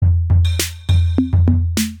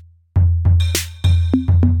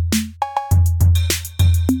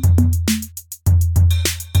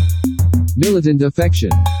Militant affection.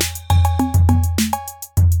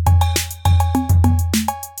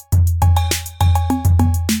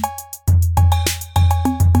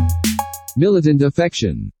 Militant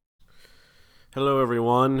affection. Hello,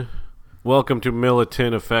 everyone. Welcome to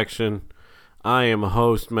Militant Affection. I am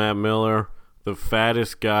host Matt Miller, the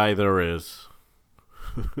fattest guy there is.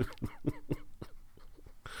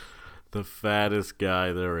 The fattest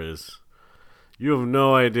guy there is. You have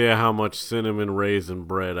no idea how much cinnamon raisin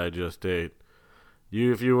bread I just ate.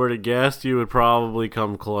 If you were to guess, you would probably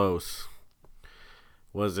come close.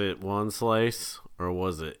 Was it one slice, or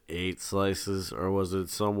was it 8 slices, or was it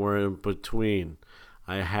somewhere in between?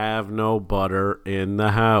 I have no butter in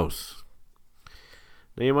the house.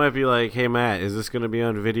 Now you might be like, hey Matt, is this going to be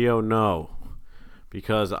on video? No.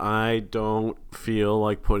 Because I don't feel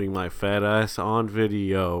like putting my fat ass on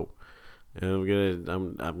video. And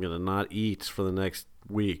I'm gonna not eat for the next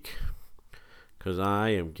week. Because I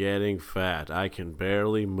am getting fat. I can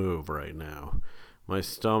barely move right now. My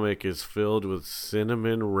stomach is filled with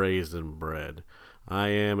cinnamon raisin bread. I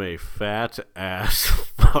am a fat ass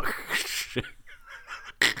fuck shit.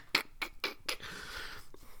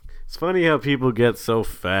 It's funny how people get so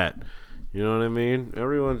fat. You know what I mean?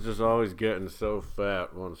 Everyone's just always getting so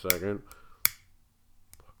fat. 1 second.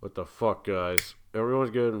 What the fuck, guys? Everyone's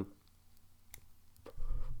getting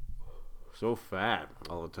so fat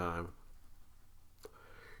all the time.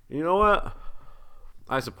 You know what?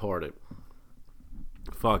 I support it.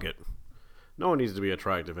 Fuck it. No one needs to be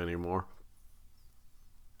attractive anymore.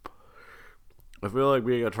 I feel like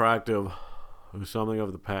being attractive is something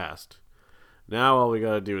of the past. Now all we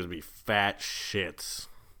gotta do is be fat shits.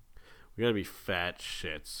 We gotta be fat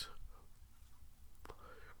shits.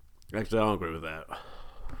 Actually, I don't agree with that.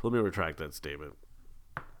 Let me retract that statement.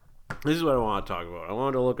 This is what I want to talk about. I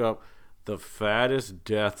wanted to look up the fattest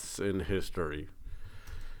deaths in history.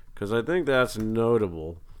 Because I think that's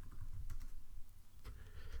notable.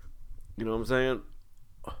 You know what I'm saying?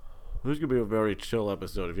 This is going to be a very chill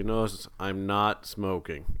episode. If you notice, I'm not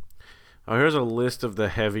smoking. Oh, here's a list of the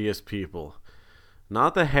heaviest people.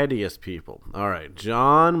 Not the headiest people. Alright,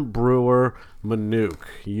 John Brewer Manook,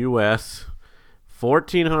 U.S.,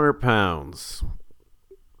 1,400 pounds.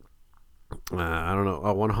 I don't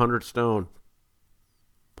know, 100 stone.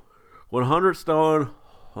 100 stone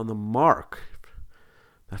on the mark.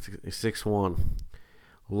 That's 6'1".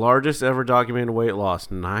 Largest ever documented weight loss,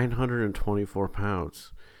 924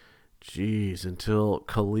 pounds. Jeez, until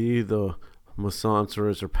Khalid the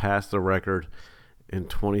Masancer surpassed the record in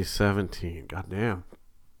 2017. Goddamn.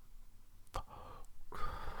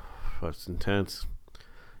 That's intense.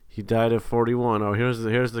 He died at 41. Oh, here's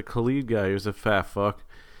the Khalid guy. He was a fat fuck.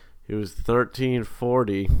 He was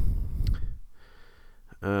 1340.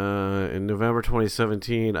 In November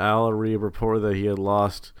 2017, Al Arib reported that he had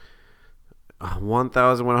lost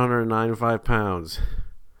 1,195 pounds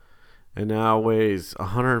and now weighs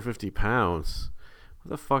 150 pounds.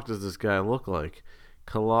 What the fuck does this guy look like?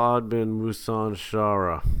 Khalid bin Musan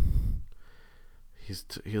Shara.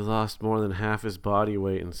 He lost more than half his body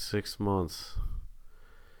weight in 6 months.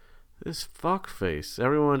 This fuckface.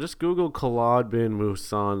 Everyone, just Google Khalid bin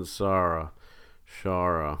Musan Shara.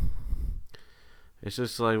 It's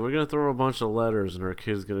just like, we're going to throw a bunch of letters and our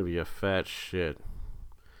kid's going to be a fat shit.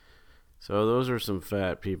 So those are some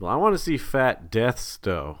fat people. I want to see fat deaths,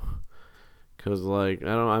 though. Because, like,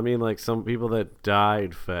 I mean, like, some people that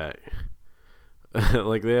died fat.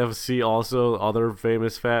 Like, they have see also other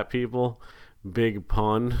famous fat people. Big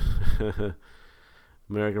Pun.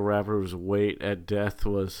 American rapper whose weight at death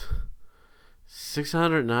was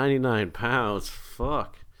 699 pounds.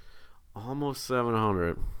 Fuck. Almost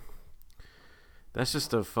 700. That's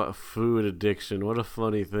just a food addiction. What a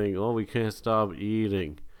funny thing. Oh, we can't stop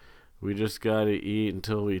eating. We just gotta eat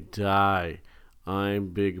until we die. I'm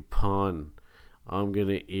Big Pun. I'm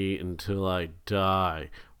gonna eat until I die.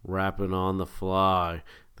 Rapping on the fly.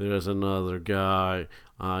 There's another guy.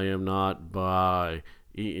 I am not bi.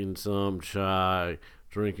 Eating some chai.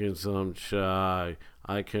 Drinking some chai.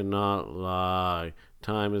 I cannot lie.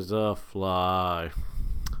 Time is a fly.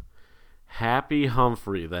 Happy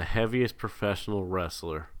Humphrey, the heaviest professional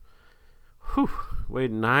wrestler. Whew,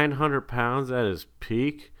 weighed 900 pounds at his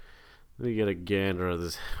peak. Let me get a gander of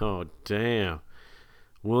this. Oh, damn.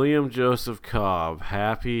 William Joseph Cobb,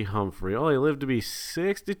 Happy Humphrey. Oh, he lived to be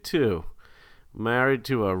 62. Married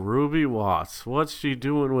to a Ruby Watts. What's she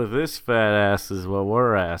doing with this fat ass is what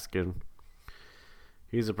we're asking.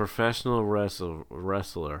 He's a professional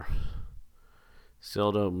wrestler.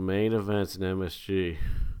 Sold out main events in MSG.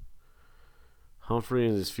 Humphrey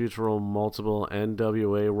and his future multiple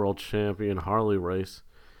NWA world champion Harley Race.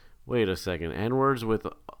 Wait a second.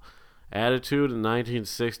 Attitude in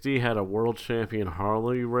 1960 had a world champion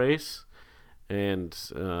Harley race, and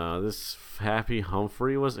this Happy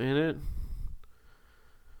Humphrey was in it.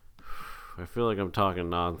 I feel like I'm talking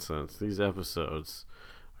nonsense. These episodes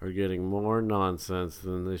are getting more nonsense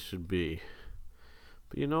than they should be.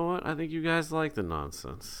 But you know what? I think you guys like the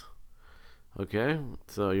nonsense. Okay?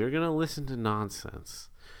 So you're going to listen to nonsense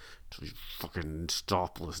till you fucking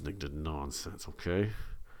stop listening to nonsense, okay?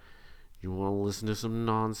 You want to listen to some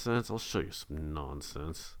nonsense? I'll show you some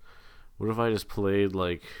nonsense. What if I just played,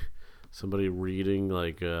 like, somebody reading,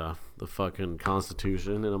 like, the fucking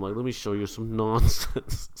Constitution, and I'm like, let me show you some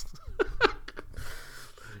nonsense.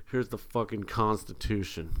 Here's the fucking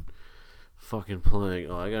Constitution. Fucking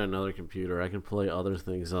playing. Oh, I got another computer. I can play other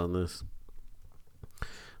things on this.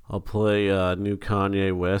 I'll play new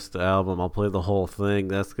Kanye West album. I'll play the whole thing.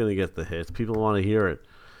 That's going to get the hits. People want to hear it,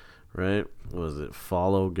 right? What was it?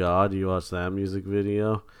 Follow God? You watch that music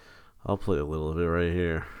video? I'll play a little of it right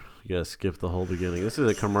here. You got to skip the whole beginning. This is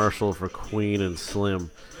a commercial for Queen and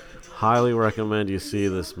Slim. Highly recommend you see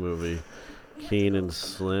this movie. Keen and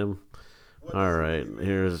Slim. Alright,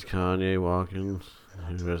 here's Kanye walking.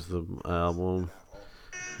 Here's the album.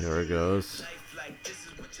 Here it goes.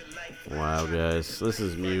 Wow, guys. This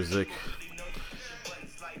is music.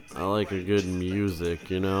 I like a good music,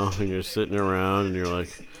 you know? And you're sitting around and you're like,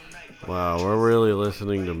 wow, we're really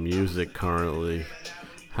listening to music currently.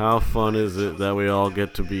 How fun is it that we all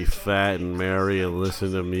get to be fat and merry and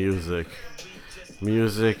listen to music?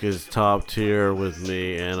 Music is top tier with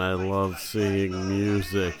me, and I love seeing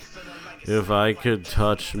music. If I could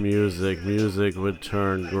touch music, music would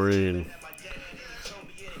turn green.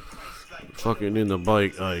 Fucking in the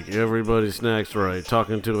bike, like, everybody snacks right.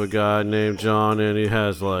 Talking to a guy named John and he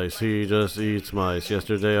has lice. He just eats mice.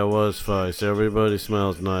 Yesterday I was Feist. Everybody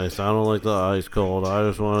smells nice. I don't like the ice cold. I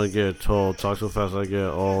just want to get told. Talk so fast I get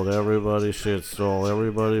old. Everybody shit stole.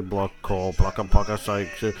 Everybody block cold. Plaka psych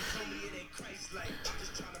shit.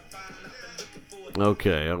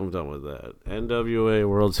 Okay, I'm done with that. NWA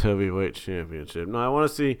World's Heavyweight Championship. Now, I want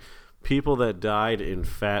to see people that died in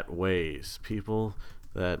fat ways. People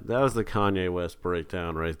that was the Kanye West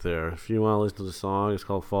breakdown right there. If you want to listen to the song, it's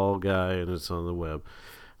called Fall Guy, and it's on the web.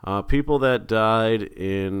 People that died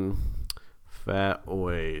in fat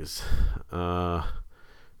ways.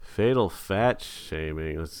 Fatal fat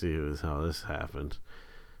shaming. Let's see how this happened.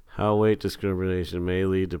 How weight discrimination may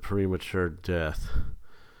lead to premature death.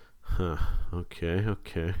 Huh. Okay.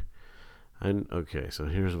 Okay, so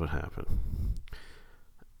here's what happened.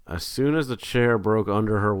 As soon as the chair broke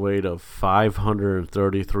under her weight of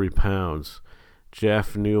 533 pounds,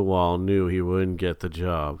 Jeff Newell knew he wouldn't get the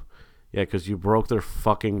job. Yeah, because you broke their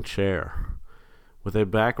fucking chair. With a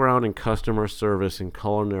background in customer service and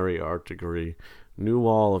culinary art degree,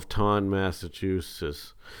 Newell of Taunton,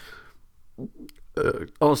 Massachusetts.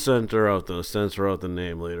 I'll censor out the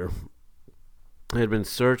name later. Had been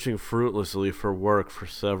searching fruitlessly for work for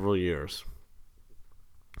several years.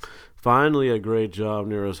 Finally, a great job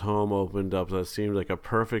near his home opened up that seemed like a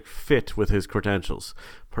perfect fit with his credentials.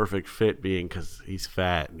 Perfect fit being because he's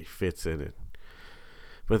fat and he fits in it.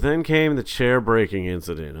 But then came the chair breaking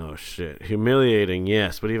incident. Oh shit. Humiliating,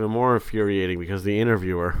 yes, but even more infuriating because the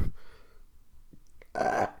interviewer...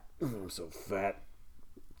 I'm so fat.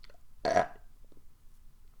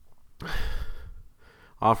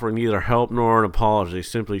 Offering neither help nor an apology,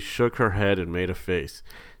 simply shook her head and made a face.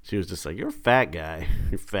 She was just like, you're a fat guy.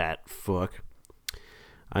 You fat fuck.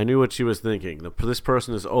 I knew what she was thinking. This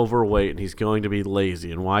person is overweight and he's going to be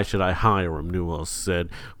lazy, and why should I hire him, Newell said,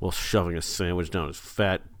 while shoving a sandwich down his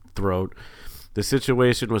fat throat. The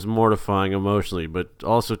situation was mortifying emotionally, but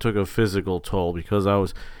also took a physical toll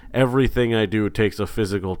because everything I do takes a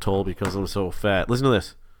physical toll because I'm so fat. Listen to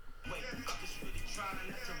this.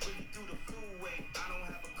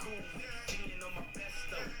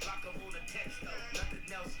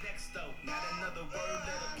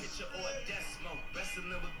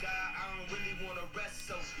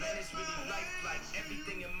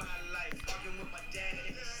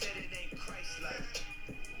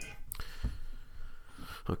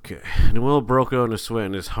 Okay. Newell broke out in a sweat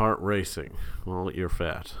and his heart racing. Well, you're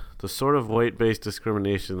fat. The sort of weight-based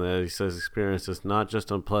discrimination that he says experience is not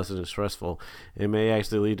just unpleasant and stressful. It may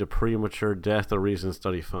actually lead to premature death, a recent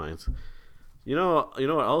study finds. You know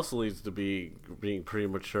what else leads to being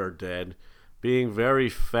premature dead? Being very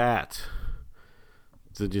fat.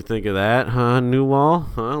 Did you think of that, huh, Newell?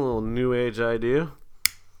 Huh? A little new age idea?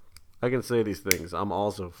 I can say these things. I'm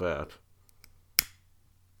also fat.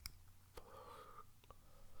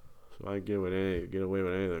 So I get away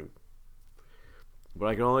with anything. But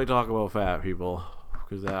I can only talk about fat people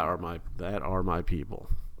because that are my people.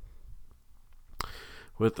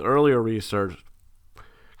 With earlier research,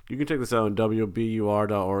 you can check this out on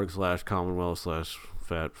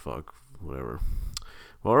wbur.org/commonwealth/fatfuck, whatever.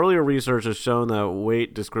 Well, earlier research has shown that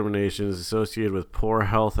weight discrimination is associated with poor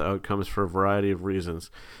health outcomes for a variety of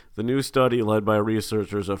reasons. The new study, led by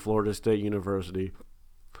researchers at Florida State University,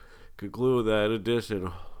 concluded that in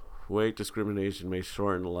addition, weight discrimination may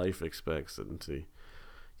shorten life expectancy.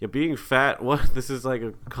 Yeah, being fat, what? This is like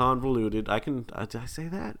a convoluted. Did I say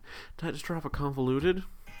that? Did I just drop a convoluted?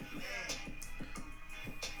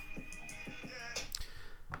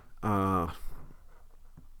 I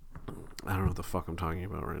don't know what the fuck I'm talking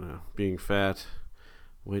about right now. Being fat,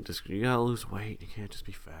 you gotta lose weight. You can't just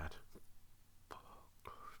be fat.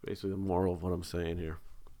 Basically the moral of what I'm saying here.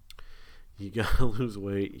 You gotta lose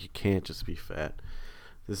weight. You can't just be fat.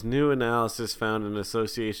 This new analysis found an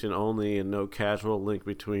association only and no causal link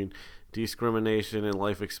between discrimination and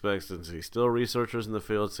life expectancy. Still, researchers in the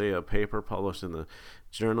field say a paper published in the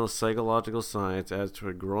journal Psychological Science adds to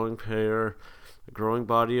a growing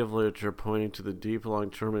body of literature pointing to the deep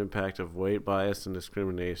long-term impact of weight bias and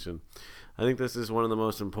discrimination. I think this is one of the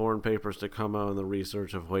most important papers to come out in the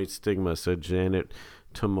research of weight stigma, said Janet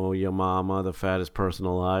Tomoyama, the fattest person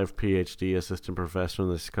alive, PhD, assistant professor in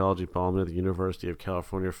the psychology department at the University of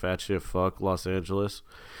California, Fat Shit Fuck, Los Angeles,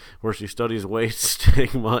 where she studies weight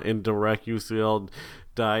stigma in direct UCL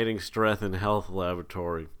dieting, strength, and health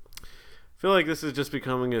laboratory. I feel like this is just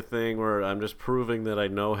becoming a thing where I'm just proving that I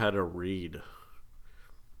know how to read.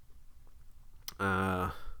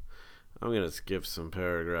 I'm going to skip some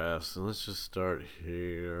paragraphs. And let's just start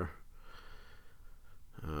here.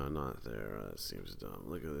 Not there. That seems dumb.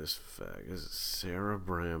 Look at this fact. This is Sarah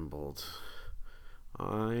Brambold.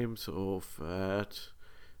 I'm so fat.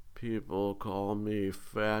 People call me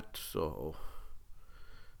fatso.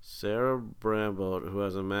 Sarah Brambold, who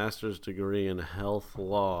has a master's degree in health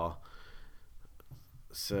law,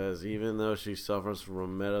 says even though she suffers from a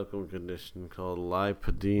medical condition called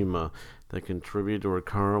lipedema that contributed to her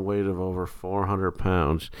current weight of over 400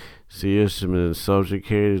 pounds, she has been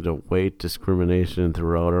subjugated to weight discrimination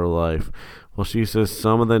throughout her life. Well, she says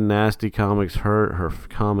some of the nasty comments hurt her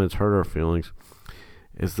feelings.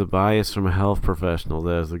 It's the bias from a health professional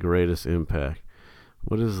that has the greatest impact.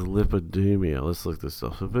 What is lipedema? Let's look this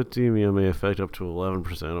up. Lipedema may affect up to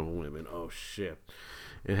 11% of women. Oh, shit.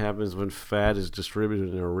 It happens when fat is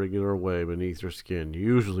distributed in a regular way beneath your skin,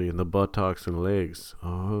 usually in the buttocks and legs.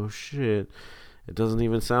 Oh, shit. It doesn't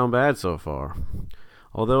even sound bad so far.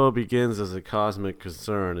 Although it begins as a cosmetic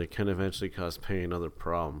concern, it can eventually cause pain and other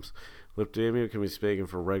problems. Lipedema can be mistaken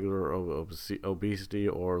for regular obesity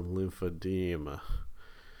or lymphedema.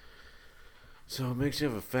 So it makes you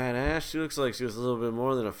have a fat ass. She looks like she was a little bit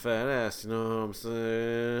more than a fat ass, you know what I'm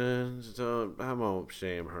saying? I won't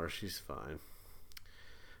shame her. She's fine.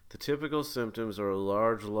 The typical symptoms are a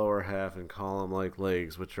large lower half and column-like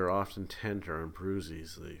legs, which are often tender and bruise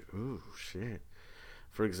easily. Ooh, shit.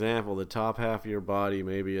 For example, the top half of your body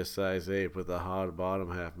may be a size 8, but the hot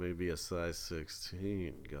bottom half may be a size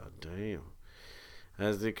 16. God damn.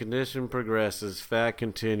 As the condition progresses, fat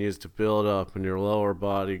continues to build up and your lower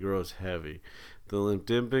body grows heavy. The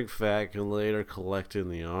lymphatic fat can later collect in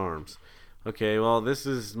the arms. Okay, well, this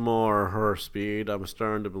is more her speed. I'm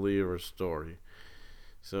starting to believe her story.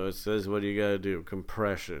 So it says what you gotta do.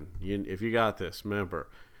 Compression. If you got this, remember.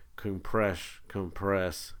 Compress. And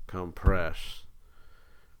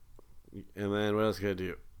then what else you gotta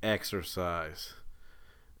do? Exercise.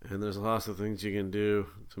 And there's lots of things you can do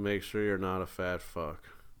to make sure you're not a fat fuck.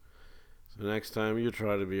 So next time you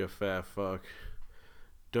try to be a fat fuck,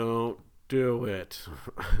 don't do it.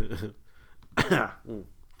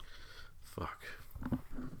 Fuck.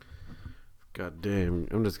 God damn,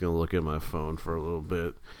 I'm just gonna look at my phone for a little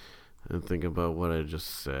bit and think about what I just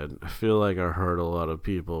said. I feel like I hurt a lot of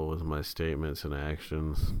people with my statements and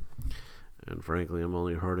actions. And frankly, I'm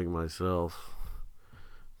only hurting myself.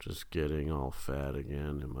 Just getting all fat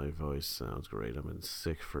again, and my voice sounds great. I've been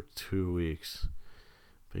sick for 2 weeks.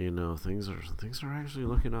 But you know, things are actually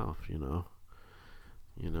looking up, you know.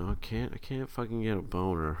 I can't fucking get a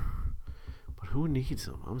boner. But who needs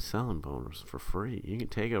them? I'm selling boners for free. You can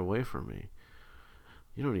take it away from me.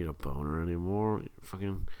 You don't need a boner anymore.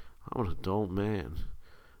 I'm an adult man.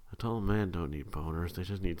 Adult men don't need boners. They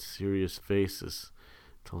just need serious faces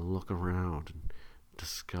to look around and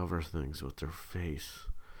discover things with their face.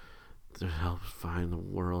 To help find the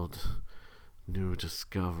world new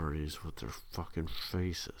discoveries with their fucking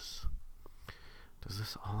faces. Does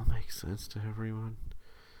this all make sense to everyone?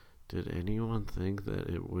 Did anyone think that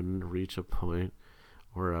it wouldn't reach a point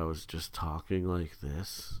where I was just talking like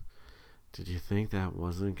this? Did you think that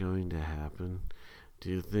wasn't going to happen? Do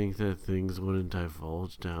you think that things wouldn't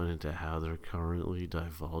divulge down into how they're currently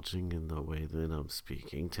divulging in the way that I'm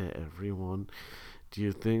speaking to everyone? Do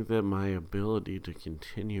you think that my ability to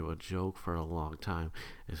continue a joke for a long time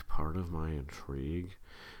is part of my intrigue?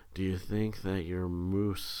 Do you think that your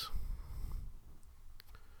moose...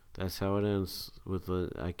 That's how it ends with the...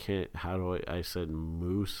 I can't... How do I said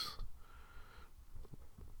moose.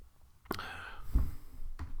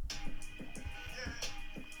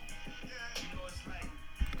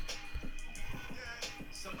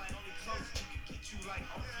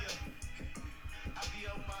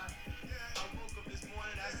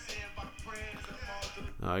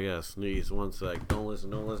 I gotta sneeze 1 sec. Don't listen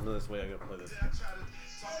to this. Wait, I gotta play this.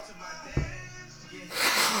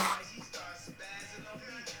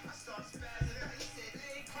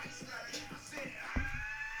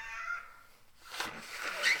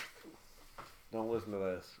 Don't listen to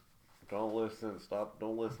this. Don't listen. Stop.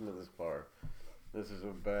 Don't listen to this part. This is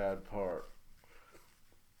a bad part.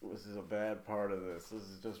 This is a bad part of this. This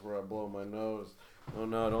is just where I blow my nose. Oh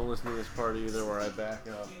no, don't listen to this part either where I back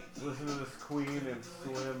up. Listen to this Queen and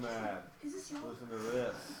Slim ad. Listen to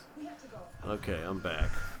this. Okay, I'm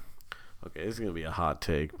back. Okay, this is going to be a hot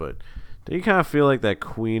take, but do you kind of feel like that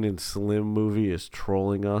Queen and Slim movie is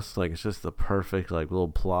trolling us? Like it's just the perfect like little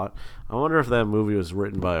plot. I wonder if that movie was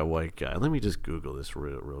written by a white guy. Let me just Google this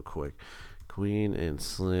real quick. Queen and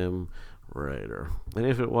Slim writer. And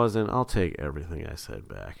if it wasn't, I'll take everything I said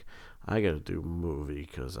back. I gotta do movie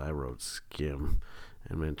because I wrote Skim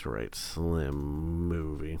and meant to write Slim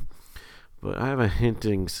movie. But I have a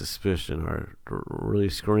hinting suspicion our really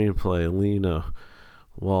screenplay, Lena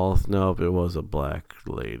Walth. Nope, it was a black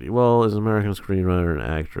lady. Well, as an American screenwriter and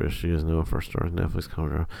actress, she is known for starring Netflix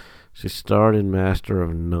comedy. She starred in Master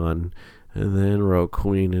of None and then wrote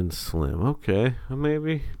Queen and Slim. Okay,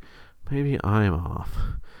 maybe I'm off.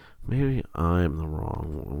 Maybe I'm the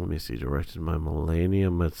wrong one. Let me see. Directed by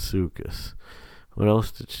Melania Matsoukas. What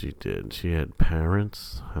else did she did? She had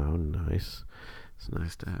Parents. How nice. It's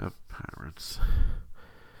nice to have parents.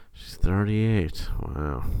 She's 38.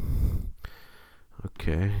 Wow.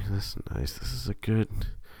 Okay, that's nice. This is a good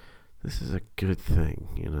thing,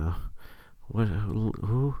 you know.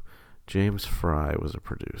 Who? James Fry was a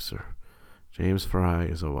producer. James Fry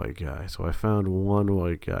is a white guy. So I found one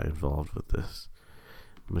white guy involved with this.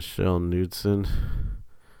 Michelle Knudsen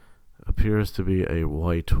appears to be a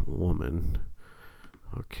white woman.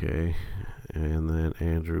 Okay. And then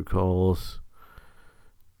Andrew Coles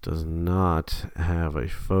does not have a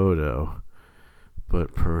photo,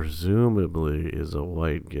 but presumably is a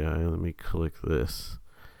white guy. Let me click this.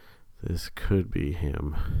 This could be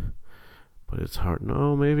him. But it's hard.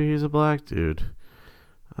 No, maybe he's a black dude.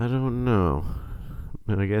 I don't know.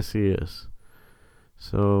 I guess he is.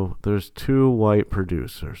 So there's 2 white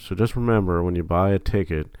producers. So just remember, when you buy a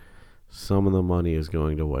ticket, some of the money is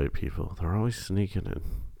going to white people. They're always sneaking in.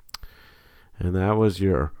 And that was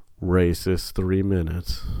your racist 3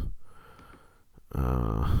 minutes.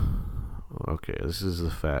 Okay, this is the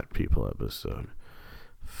fat people episode.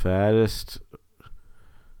 Fattest...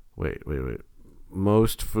 Wait.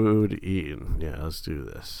 Most food eaten. Yeah, let's do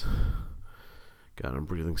this. God, I'm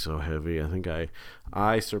breathing so heavy. I think I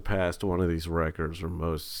surpassed one of these records, or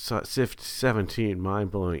most 17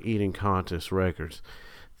 mind-blowing eating contest records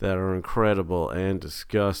that are incredible and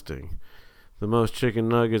disgusting. The most chicken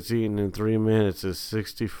nuggets eaten in 3 minutes is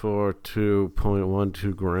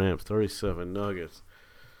 64.12 grams, 37 nuggets.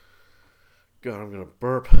 God, I'm going to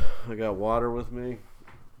burp. I got water with me.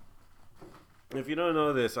 If you don't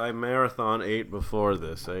know this, I marathon ate before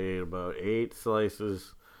this. I ate about 8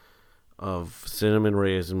 slices of cinnamon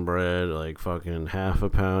raisin bread, like fucking half a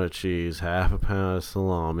pound of cheese, half a pound of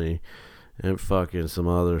salami, and fucking some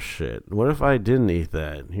other shit. What if I didn't eat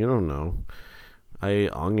that? You don't know. I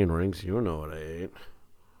ate onion rings. You don't know what I ate.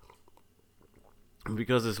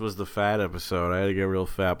 Because this was the fat episode, I had to get real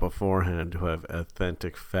fat beforehand to have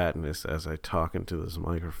authentic fatness as I talk into this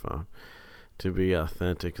microphone. To be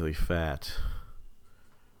authentically fat.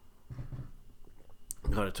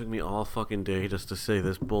 God, it took me all fucking day just to say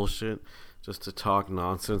this bullshit, just to talk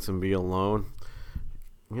nonsense and be alone.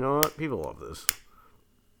 You know what? People love this.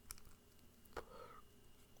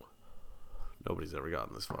 Nobody's ever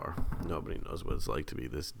gotten this far. Nobody knows what it's like to be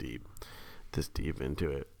this deep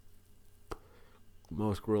into it.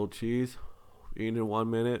 Most grilled cheese eaten in 1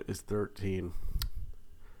 minute is 13.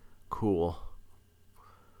 Cool.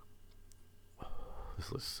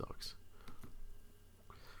 This list sucks.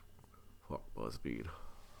 Fuck BuzzFeed. You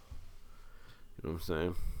know what I'm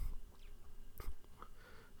saying?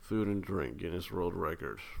 Food and drink, Guinness World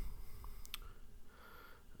Record.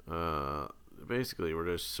 basically we're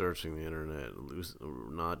just searching the internet,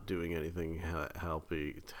 not doing anything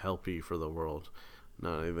helpy for the world,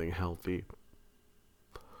 not anything healthy,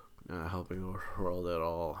 not helping the world at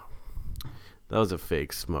all. That was a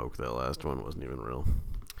fake smoke. That last one wasn't even real.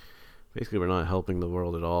 Basically, we're not helping the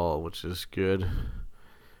world at all, which is good.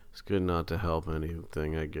 It's good not to help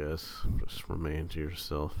anything, I guess. Just remain to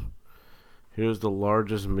yourself. Here's the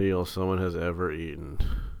largest meal someone has ever eaten.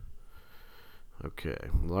 Okay,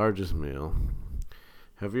 largest meal.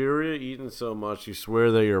 Have you ever eaten so much you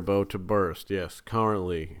swear that you're about to burst? Yes,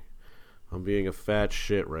 currently. I'm being a fat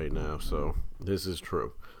shit right now, so this is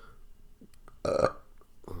true.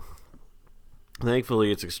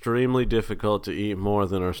 Thankfully, it's extremely difficult to eat more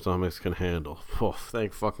than our stomachs can handle. Oh,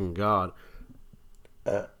 thank fucking God.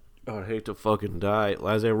 I'd hate to fucking die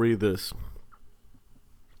as I read this.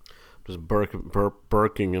 Just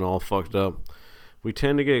burking and all fucked up. We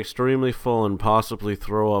tend to get extremely full and possibly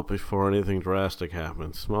throw up before anything drastic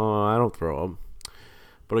happens. Well, I don't throw up.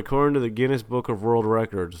 But according to the Guinness Book of World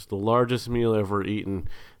Records, the largest meal ever eaten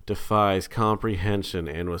defies comprehension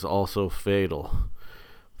and was also fatal.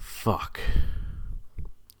 Fuck.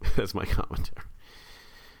 That's my commentary.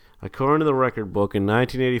 According to the record book, in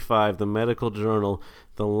 1985, the medical journal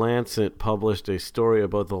The Lancet published a story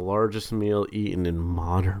about the largest meal eaten in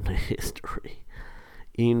modern history.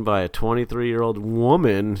 Eaten by a 23-year-old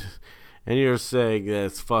woman. And you're saying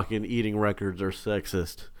that fucking eating records are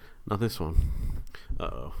sexist. Not this one.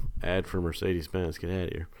 Uh-oh. Ad for Mercedes-Benz. Get out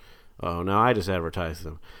of here. Oh, now I just advertised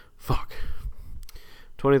them. Fuck.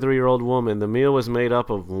 23-year-old woman. The meal was made up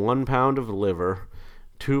of 1 pound of liver,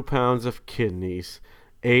 2 pounds of kidneys,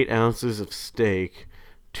 8 ounces of steak,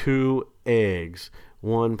 2 eggs,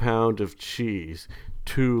 1 pound of cheese,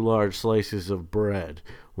 2 large slices of bread,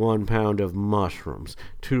 1 pound of mushrooms,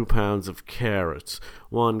 2 pounds of carrots,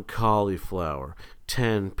 1 cauliflower,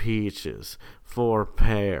 10 peaches, 4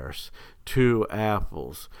 pears, 2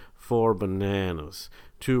 apples, 4 bananas,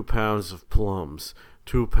 2 pounds of plums,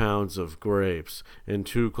 2 pounds of grapes, and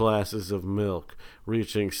 2 glasses of milk,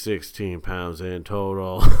 reaching 16 pounds in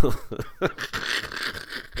total.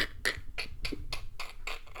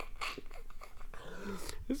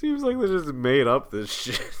 It seems like they just made up this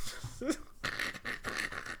shit.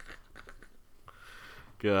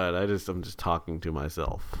 God, I'm just talking to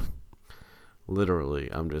myself. Literally,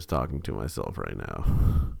 I'm just talking to myself right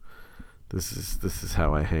now. This is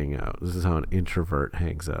how I hang out. This is how an introvert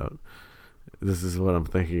hangs out. This is what I'm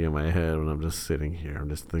thinking in my head when I'm just sitting here. I'm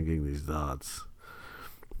just thinking these thoughts.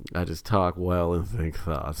 I just talk well and think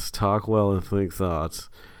thoughts. Talk well and think thoughts.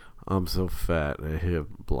 I'm so fat I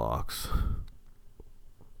hit blocks.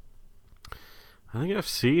 I think I've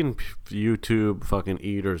seen YouTube fucking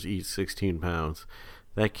eaters eat 16 pounds.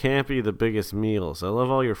 That can't be the biggest meals. I love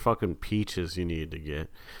all your fucking peaches you need to get.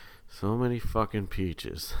 So many fucking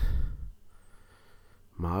peaches.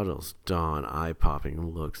 Models don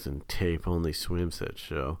eye-popping looks and tape-only swimsuit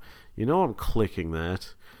show. You know I'm clicking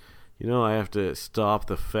that. You know I have to stop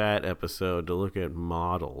the fat episode to look at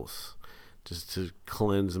models. Just to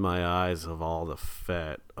cleanse my eyes of all the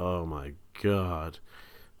fat. Oh my God.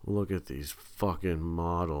 Look at these fucking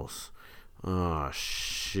models. Oh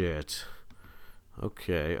shit.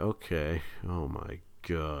 Okay. Oh my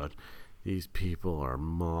God. These people are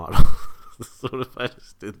models. What if I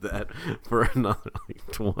just did that for another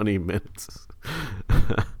 20 minutes?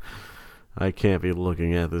 I can't be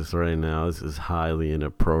looking at this right now. This is highly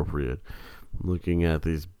inappropriate. Looking at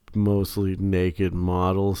these mostly naked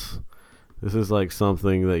models. This is like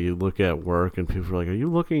something that you look at work and people are like, are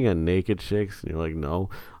you looking at naked chicks? And you're like, no,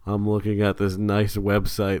 I'm looking at this nice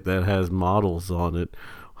website that has models on it.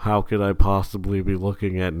 How could I possibly be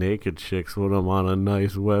looking at naked chicks when I'm on a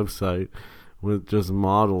nice website with just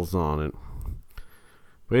models on it?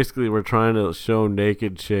 Basically, we're trying to show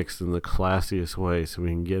naked chicks in the classiest way so we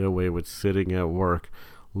can get away with sitting at work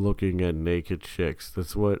looking at naked chicks.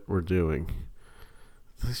 That's what we're doing.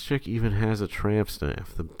 This chick even has a tramp stamp.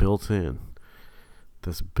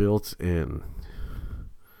 That's built in.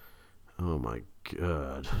 Oh my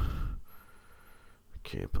God. I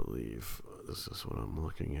can't believe this is what I'm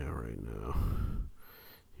looking at right now.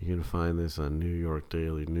 You can find this on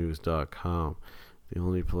NewYorkDailyNews.com. The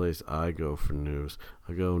only place I go for news.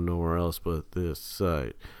 I go nowhere else but this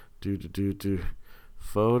site.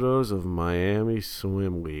 Photos of Miami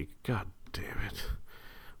Swim Week. God damn it.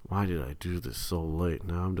 Why did I do this so late?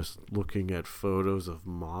 Now I'm just looking at photos of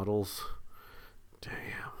models.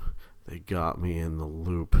 Damn. They got me in the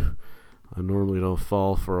loop. I normally don't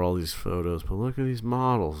fall for all these photos, but look at these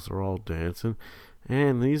models. They're all dancing.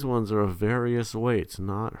 And these ones are of various weights,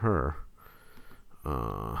 not her.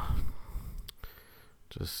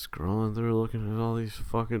 Just scrolling through looking at all these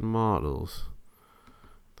fucking models.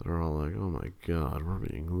 They're all like, oh my god, we're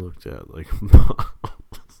being looked at like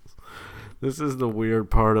models. This is the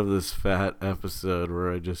weird part of this fat episode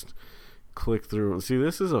where I just click through. See,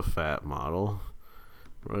 this is a fat model.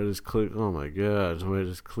 Where I just click, oh my god, I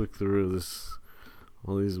just click through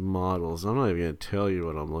all these models. I'm not even going to tell you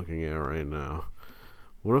what I'm looking at right now.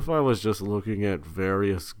 What if I was just looking at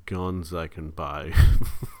various guns I can buy?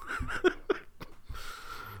 I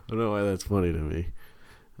don't know why that's funny to me.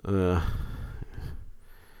 Dang,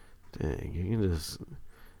 you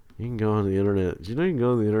can go on the internet. Do you know you can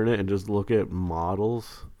go on the internet and just look at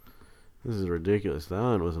models? This is ridiculous. That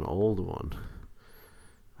one was an old one.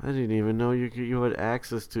 I didn't even know you had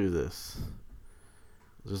access to this.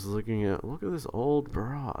 Just looking at, look at this old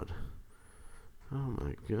broad. Oh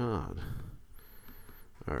my god.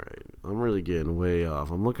 Alright, I'm really getting way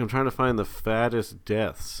off. I'm trying to find the fattest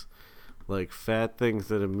deaths. Like fat things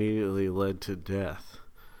that immediately led to death.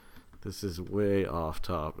 This is way off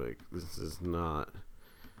topic. This is not.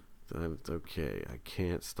 Okay, I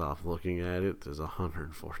can't stop looking at it. There's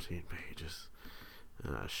 114 pages.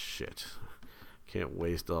 Ah, shit. Can't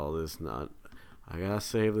waste all this. I gotta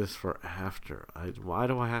save this for after. Why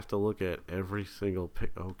do I have to look at every single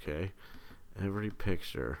okay, every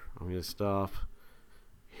picture. I'm gonna stop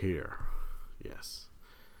here. Yes.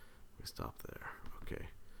 We stop there. Okay.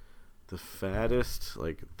 The fattest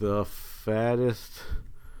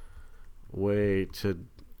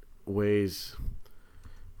ways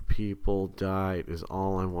people died is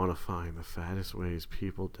all I want to find. The fattest ways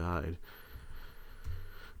people died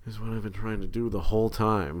is what I've been trying to do the whole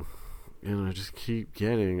time, and I just keep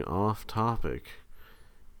getting off topic.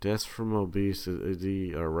 Deaths from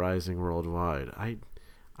obesity are rising worldwide.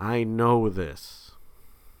 I know this.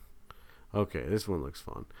 Okay, this one looks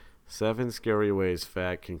fun. 7 scary ways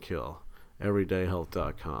fat can kill.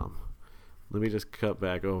 Everydayhealth.com. Let me just cut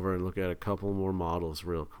back over and look at a couple more models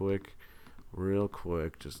real quick.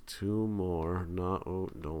 Just 2 more.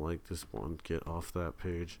 Don't like this one. Get off that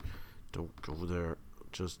page. Don't go there.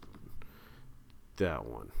 Just that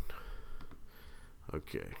one.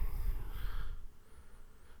 Okay.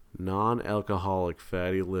 Non-alcoholic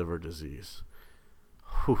fatty liver disease.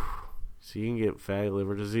 Whew. So you can get fatty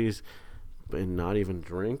liver disease and not even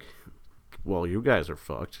drink? Well, you guys are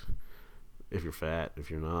fucked. If you're fat,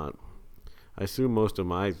 if you're not. I assume most of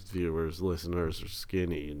my listeners are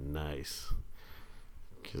skinny and nice.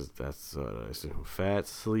 Because that's what I assume. Fat,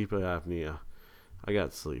 sleep apnea. I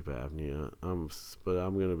got sleep apnea. But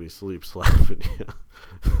I'm going to be sleep slapping you.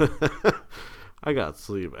 I got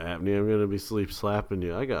sleep apnea. I'm going to be sleep slapping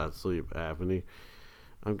you. I got sleep apnea.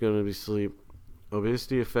 I'm going to be sleep.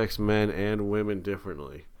 Obesity affects men and women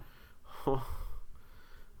differently. I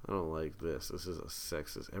don't like this. This is a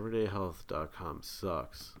sexist. Everydayhealth.com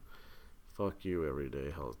sucks. Fuck you,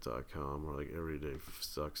 everydayhealth.com. Or like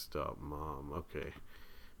everydaysucks.mom. Okay.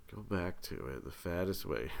 Go back to it. The fattest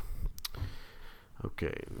way.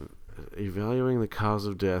 Okay. Evaluating the cause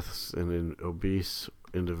of deaths in obese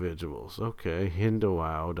individuals. Okay.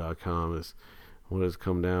 Hinduwow.com is what it's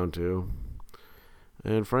come down to.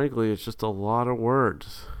 And frankly, it's just a lot of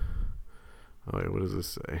words. Oh wait, what does this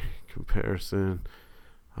say? Comparison.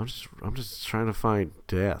 I'm just trying to find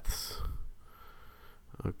deaths.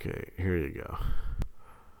 Okay, here you go.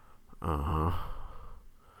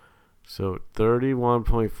 So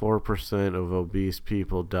 31.4% of obese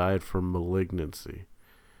people died from malignancy.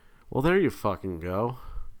 Well, there you fucking go.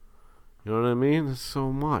 You know what I mean? That's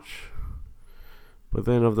so much. But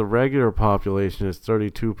then of the regular population, it's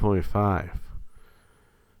 32.5.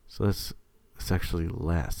 So that's actually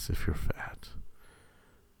less if you're fat.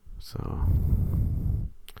 So,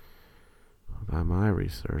 by my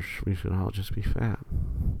research, we should all just be fat.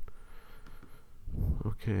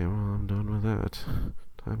 Okay, well, I'm done with that.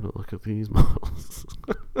 Time to look at these models.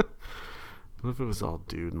 What if it was all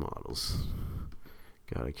dude models?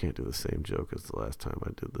 God, I can't do the same joke as the last time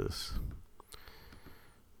I did this.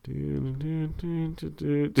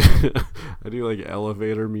 I do like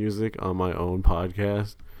elevator music on my own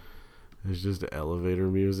podcast. It's just elevator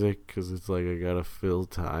music because it's like I gotta fill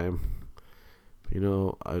time. You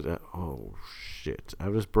know, oh shit.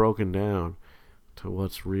 I've just broken down to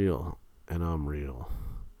what's real, and I'm real.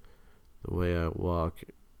 The way I walk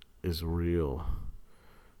is real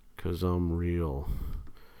because I'm real.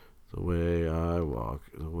 The way I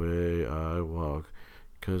walk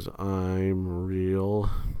because I'm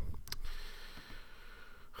real.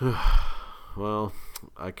 Well,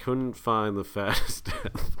 I couldn't find the fattest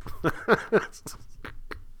death.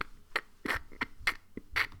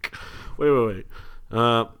 Wait.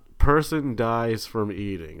 person dies from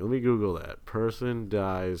eating. Let me Google that. Person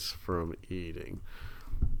dies from eating.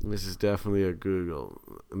 This is definitely a Google.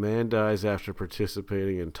 A man dies after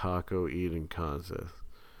participating in taco eating contest.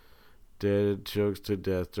 Dead chokes to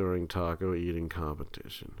death during taco eating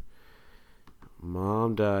competition.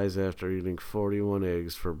 Mom dies after eating 41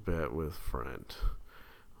 eggs for bet with friend.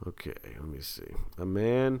 Okay, let me see. A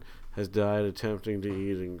man has died attempting to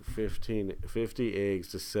eating 50 eggs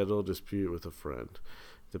to settle a dispute with a friend.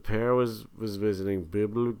 The pair was visiting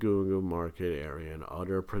Biblugunga market area in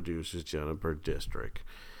Uttar Pradesh's Janapur district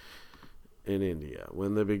in India.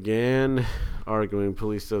 When they began arguing,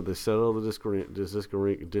 police said they settled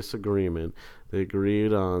the disagreement. They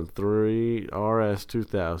agreed on 3 Rs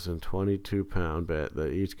 2000 22-pound bet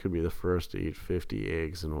that each could be the first to eat 50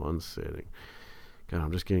 eggs in one sitting. God,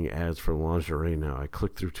 I'm just getting ads for lingerie now. I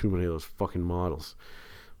clicked through too many of those fucking models.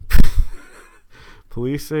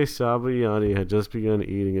 Police say Sabayani had just begun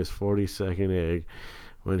eating his 42nd egg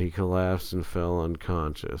when he collapsed and fell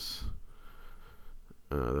unconscious.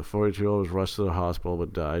 The 42-year-old was rushed to the hospital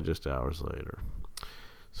but died just hours later.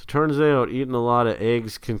 So it turns out eating a lot of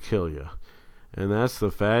eggs can kill you. And that's the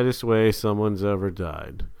fattest way someone's ever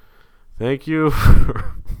died. Thank you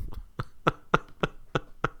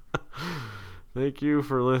Thank you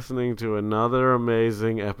for listening to another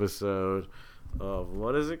amazing episode of,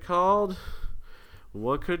 what is it called?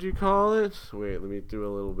 What could you call it? Wait, let me do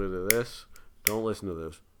a little bit of this. Don't listen to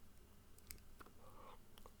this.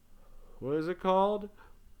 What is it called?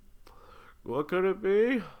 What could it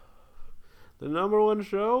be? The number one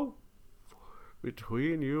show?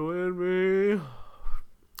 Between you and me.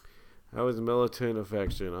 That was Militant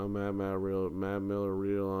Affection. I'm Matt Miller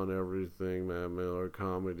Real on everything. Matt Miller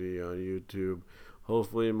Comedy on YouTube.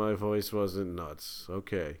 Hopefully my voice wasn't nuts.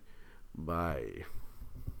 Okay. Bye.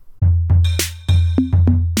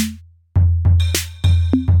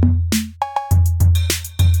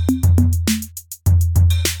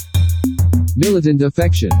 Militant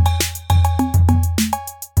Affection.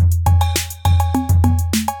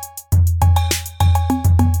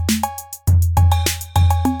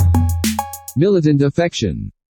 Militant Affection.